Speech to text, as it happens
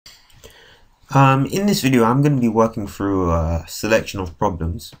In this video, I'm going to be working through a selection of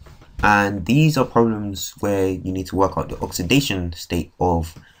problems, and these are problems where you need to work out the oxidation state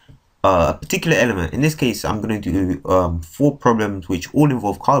of a particular element. In this case, I'm going to do 4 problems which all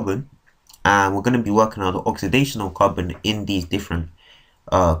involve carbon, and we're going to be working out the oxidation of carbon in these different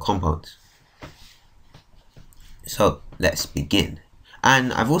compounds. So let's begin.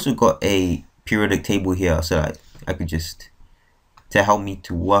 And I've also got a periodic table here, so I could just to help me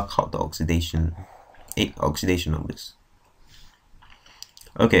to work out the oxidation numbers.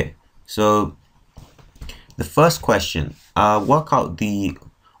 Okay, so the first question, work out the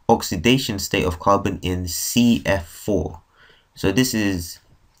oxidation state of carbon in CF4. So this is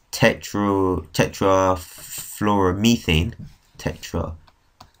tetrafluoromethane,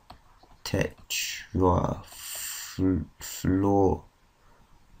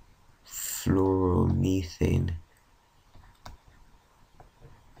 fluoromethane.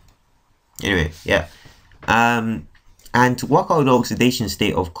 Anyway, yeah. And to work out the oxidation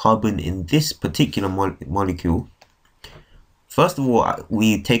state of carbon in this particular molecule, first of all,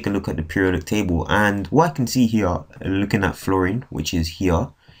 we take a look at the periodic table, and what I can see here, looking at fluorine, which is here,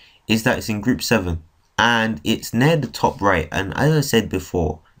 is that it's in group 7, and it's near the top right. And as I said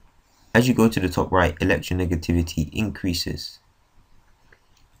before, as you go to the top right, electronegativity increases,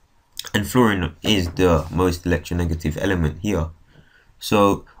 and fluorine is the most electronegative element here.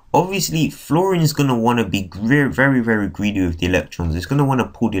 So obviously, fluorine is going to want to be very greedy with the electrons. It's going to want to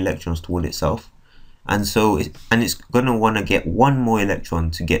pull the electrons toward itself, and so it's going to want to get one more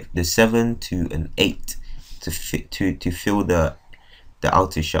electron to get the 7 to an 8 to fill the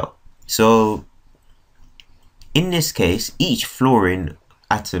outer shell. So in this case, each fluorine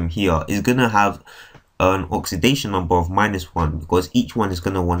atom here is going to have an oxidation number of -1, because each one is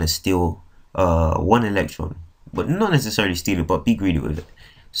going to want to steal 1 electron, but not necessarily steal it, but be greedy with it.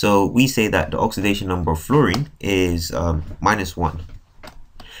 So we say that the oxidation number of fluorine is -1.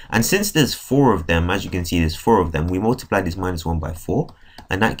 And since there's 4 of them, as you can see, there's 4 of them, we multiply this -1 by 4,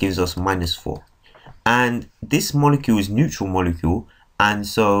 and that gives us -4. And this molecule is neutral molecule, and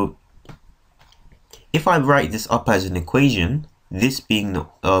so if I write this up as an equation, this being the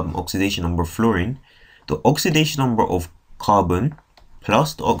oxidation number of fluorine, the oxidation number of carbon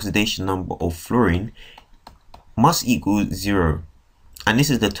plus the oxidation number of fluorine must equal 0. And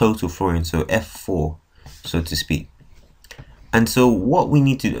this is the total fluorine, so F4, so to speak. And so what we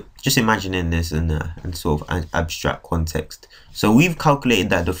need to do, just imagining this in sort of an abstract context. So we've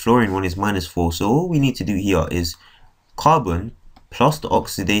calculated that the fluorine one is -4. So all we need to do here is carbon plus the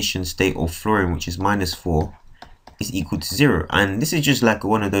oxidation state of fluorine, which is -4, is equal to 0. And this is just like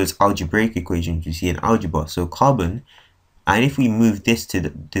one of those algebraic equations you see in algebra. So carbon, and if we move this to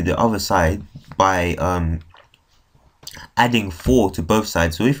the other side by adding 4 to both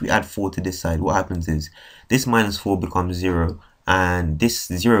sides. So if we add 4 to this side, what happens is this -4 becomes 0, and this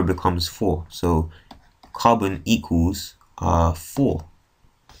 0 becomes 4. So carbon equals 4.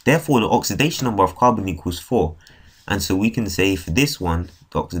 Therefore, the oxidation number of carbon equals 4. And so we can say for this one,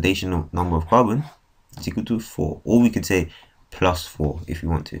 the oxidation number of carbon is equal to 4. Or we could say +4 if you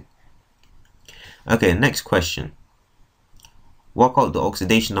want to. Okay, next question. Work out the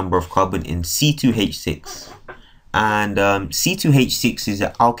oxidation number of carbon in C2H6. And C2H6 is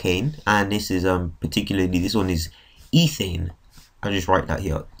an alkane, and this is particularly, this one is ethane. I'll just write that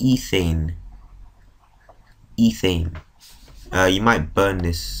here, ethane. You might burn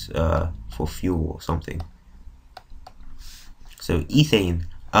this for fuel or something. So ethane.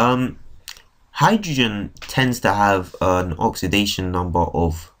 Hydrogen tends to have an oxidation number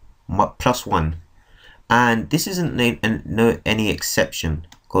of +1, and this isn't any exception,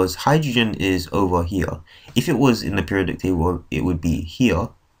 because hydrogen is over here. If it was in the periodic table, it would be here,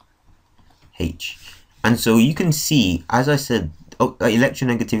 H. And so you can see, as I said,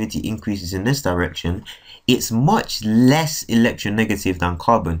 electronegativity increases in this direction. It's much less electronegative than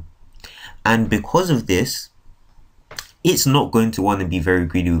carbon. And because of this, it's not going to want to be very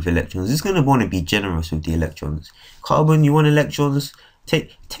greedy with electrons. It's going to want to be generous with the electrons. Carbon, you want electrons?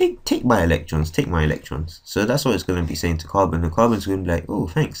 Take my electrons, take my electrons. So that's what it's going to be saying to carbon. And carbon's going to be like, oh,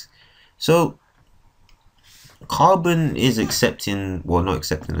 thanks. So carbon is accepting, well, not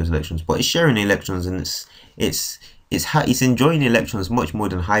accepting those electrons, but it's sharing the electrons, and it's enjoying the electrons much more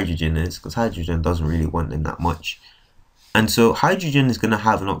than hydrogen is, because hydrogen doesn't really want them that much. And so hydrogen is going to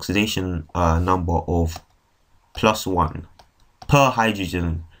have an oxidation number of +1 per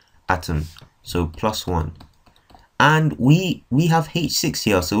hydrogen atom, so +1. And we have H6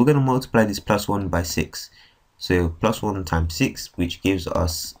 here, so we're going to multiply this +1 by 6. So +1 times 6, which gives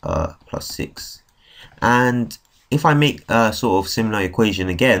us +6. And if I make a sort of similar equation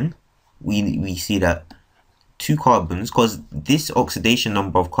again, we see that 2 carbons, because this oxidation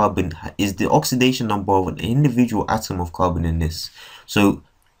number of carbon is the oxidation number of an individual atom of carbon in this. So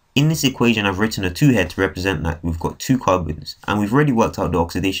in this equation, I've written a 2 here to represent that we've got 2 carbons, and we've already worked out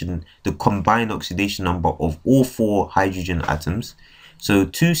the combined oxidation number of all 4 hydrogen atoms. So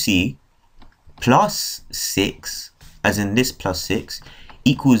 2C plus 6, as in this plus 6,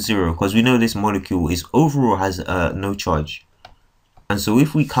 equals 0, because we know this molecule is overall has no charge. And so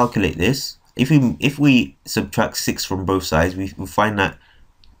if we calculate this, if we subtract 6 from both sides, we find that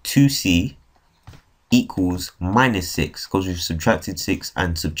 2C equals minus 6, because we've subtracted 6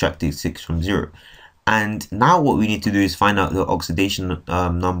 and subtracted 6 from 0. And now what we need to do is find out the oxidation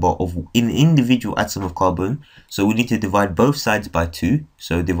number of an individual atom of carbon. So we need to divide both sides by 2.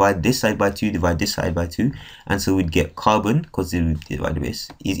 So divide this side by 2, divide this side by 2. And so we'd get carbon, because we divided this,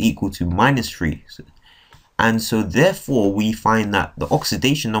 is equal to minus 3. And so therefore we find that the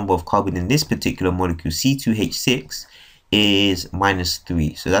oxidation number of carbon in this particular molecule, C2H6, is minus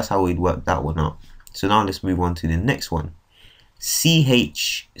 3. So that's how we'd work that one out. So now let's move on to the next one,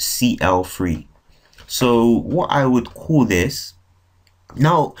 CHCl3. So what I would call this,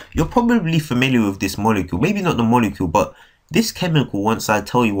 now you're probably familiar with this molecule, maybe not the molecule, but this chemical, once I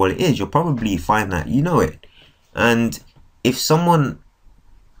tell you what it is, you'll probably find that you know it. And if someone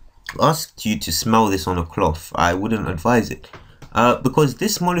asked you to smell this on a cloth, I wouldn't advise it, because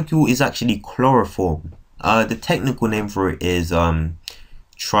this molecule is actually chloroform. The technical name for it is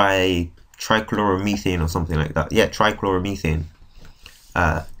trichloromethane or something like that. Yeah, trichloromethane.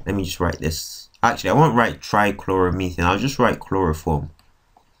 Let me just write this. Actually, I won't write trichloromethane. I'll just write chloroform.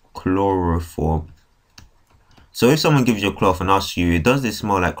 Chloroform. So if someone gives you a cloth and asks you, does this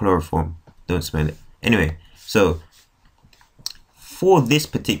smell like chloroform? Don't smell it. Anyway, so for this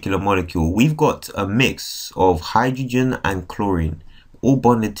particular molecule, we've got a mix of hydrogen and chlorine, all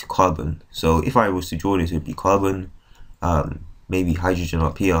bonded to carbon. So if I was to draw this, it would be carbon, maybe hydrogen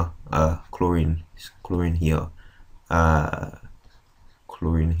up here, chlorine here,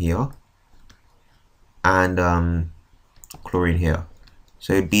 chlorine here, and chlorine here.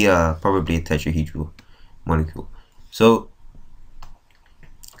 So it'd be probably a tetrahedral molecule. So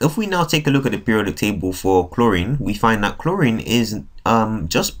if we now take a look at the periodic table for chlorine, we find that chlorine is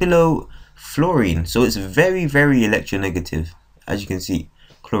just below fluorine. So it's very, very electronegative, as you can see,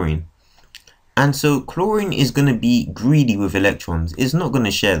 chlorine. And so chlorine is going to be greedy with electrons. It's not going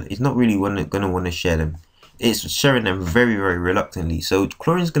to share. It's not really going to want to share them. It's sharing them very, very reluctantly. So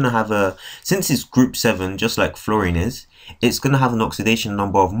chlorine is going to have since it's group 7, just like fluorine is, it's going to have an oxidation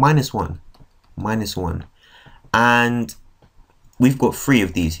number of -1. And we've got 3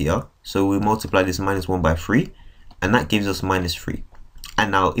 of these here. So we multiply this -1 by 3, and that gives us -3.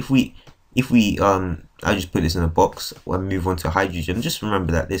 And now if we I'll just put this in a box and move on to hydrogen. Just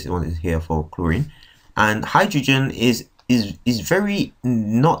remember that this one is here for chlorine, and hydrogen is very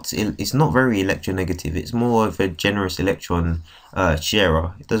it's not very electronegative. It's more of a generous electron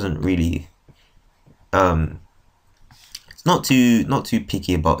sharer. It doesn't really it's not too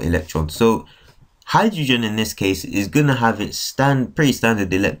picky about electrons. So hydrogen in this case is gonna have its pretty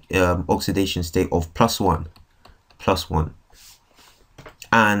standard oxidation state of +1,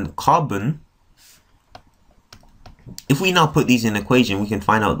 and carbon. If we now put these in an equation, we can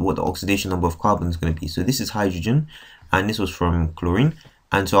find out what the oxidation number of carbon is going to be. So this is hydrogen, and this was from chlorine.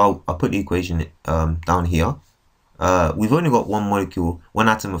 And so I'll put the equation down here. We've only got one molecule, one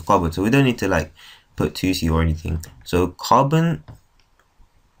atom of carbon, so we don't need to like put 2C or anything. So carbon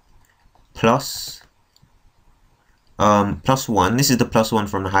plus 1. This is the +1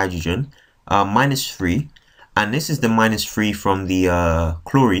 from the hydrogen. -3, and this is the -3 from the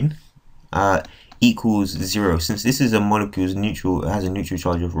chlorine. Equals 0, since this is a molecule, is neutral, it has a neutral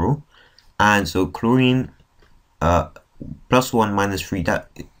charge overall. And so chlorine +1 -3,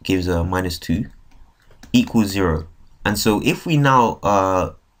 that gives a -2, equals 0. And so if we now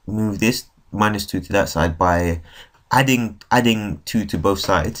move this -2 to that side by adding 2 to both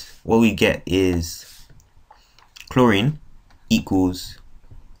sides, what we get is chlorine equals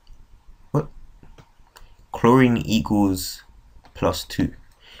chlorine equals +2,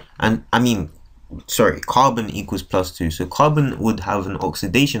 and I mean, sorry, carbon equals +2. So carbon would have an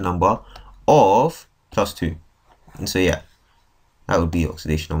oxidation number of +2. And so yeah, that would be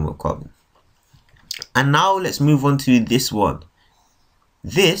oxidation number of carbon. And now let's move on to this one.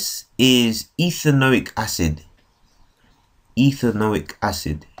 This is ethanoic acid. Ethanoic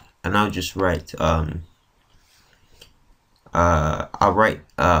acid. And I'll just write I'll write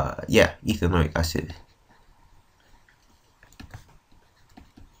yeah, ethanoic acid.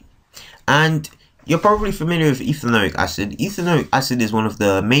 And you're probably familiar with ethanoic acid. Ethanoic acid is one of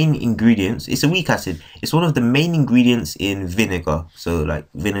the main ingredients. It's a weak acid. It's one of the main ingredients in vinegar. So like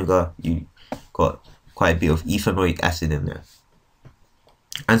vinegar, you got quite a bit of ethanoic acid in there.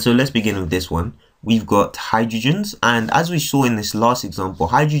 And so let's begin with this one. We've got hydrogens, and as we saw in this last example,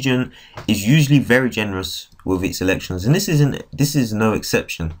 hydrogen is usually very generous with its electrons, and this is no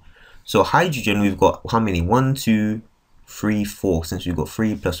exception. So hydrogen, we've got how many? 1, 2, 3, 4. Since we've got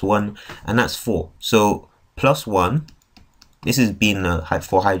 3 plus 1, and that's 4. So plus 1, this is being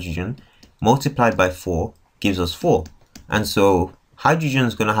for hydrogen, multiplied by 4 gives us 4. And so hydrogen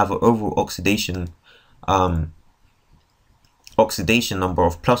is going to have an overall oxidation number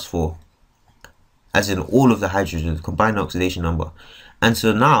of plus 4, as in all of the hydrogens, combined oxidation number. And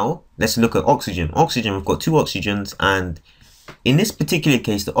so now let's look at oxygen. Oxygen, we've got 2 oxygens, and in this particular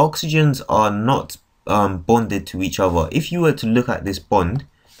case, the oxygens are not bonded to each other. If you were to look at this bond,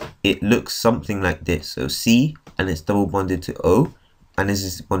 it looks something like this. So C, and it's double bonded to O, and this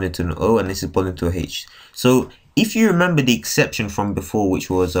is bonded to an O, and this is bonded to a H. So if you remember the exception from before, which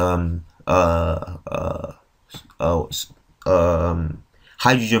was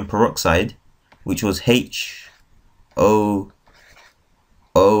hydrogen peroxide, which was HOOH,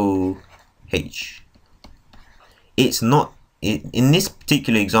 it's not, in this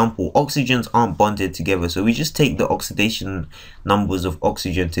particular example, oxygens aren't bonded together, so we just take the oxidation numbers of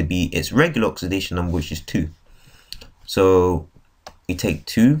oxygen to be its regular oxidation number, which is 2. So we take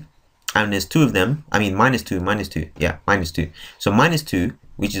 2, and there's 2 of them. I mean minus 2, yeah, minus 2. So minus 2,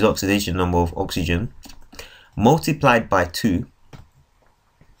 which is oxidation number of oxygen, multiplied by 2,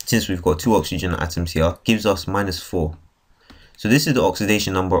 since we've got 2 oxygen atoms here, gives us minus 4. So this is the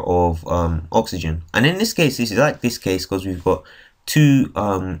oxidation number of oxygen. And in this case, this is like this case because we've got 2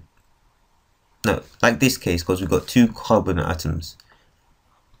 like this case because we've got 2 carbon atoms.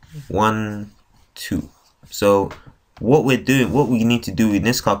 1, 2. So what we need to do in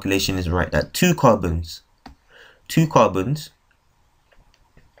this calculation is write that 2 carbons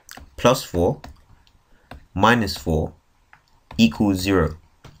plus 4 minus 4 equals 0.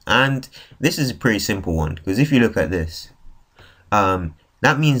 And this is a pretty simple one, because if you look at this,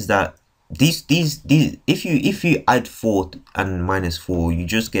 that means that these if you add 4 and minus 4, you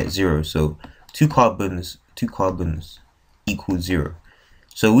just get 0. So 2 carbons equals 0.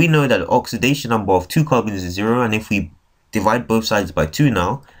 So we know that the oxidation number of 2 carbons is 0, and if we divide both sides by 2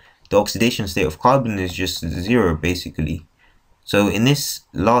 now, the oxidation state of carbon is just 0 basically. So in this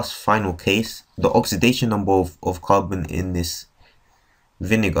last final case, the oxidation number of carbon in this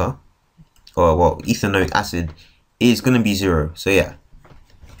vinegar, or well, ethanoic acid, is going to be 0. So yeah,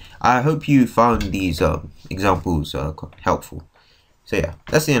 I hope you found these examples helpful. So yeah,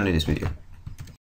 that's the end of this video.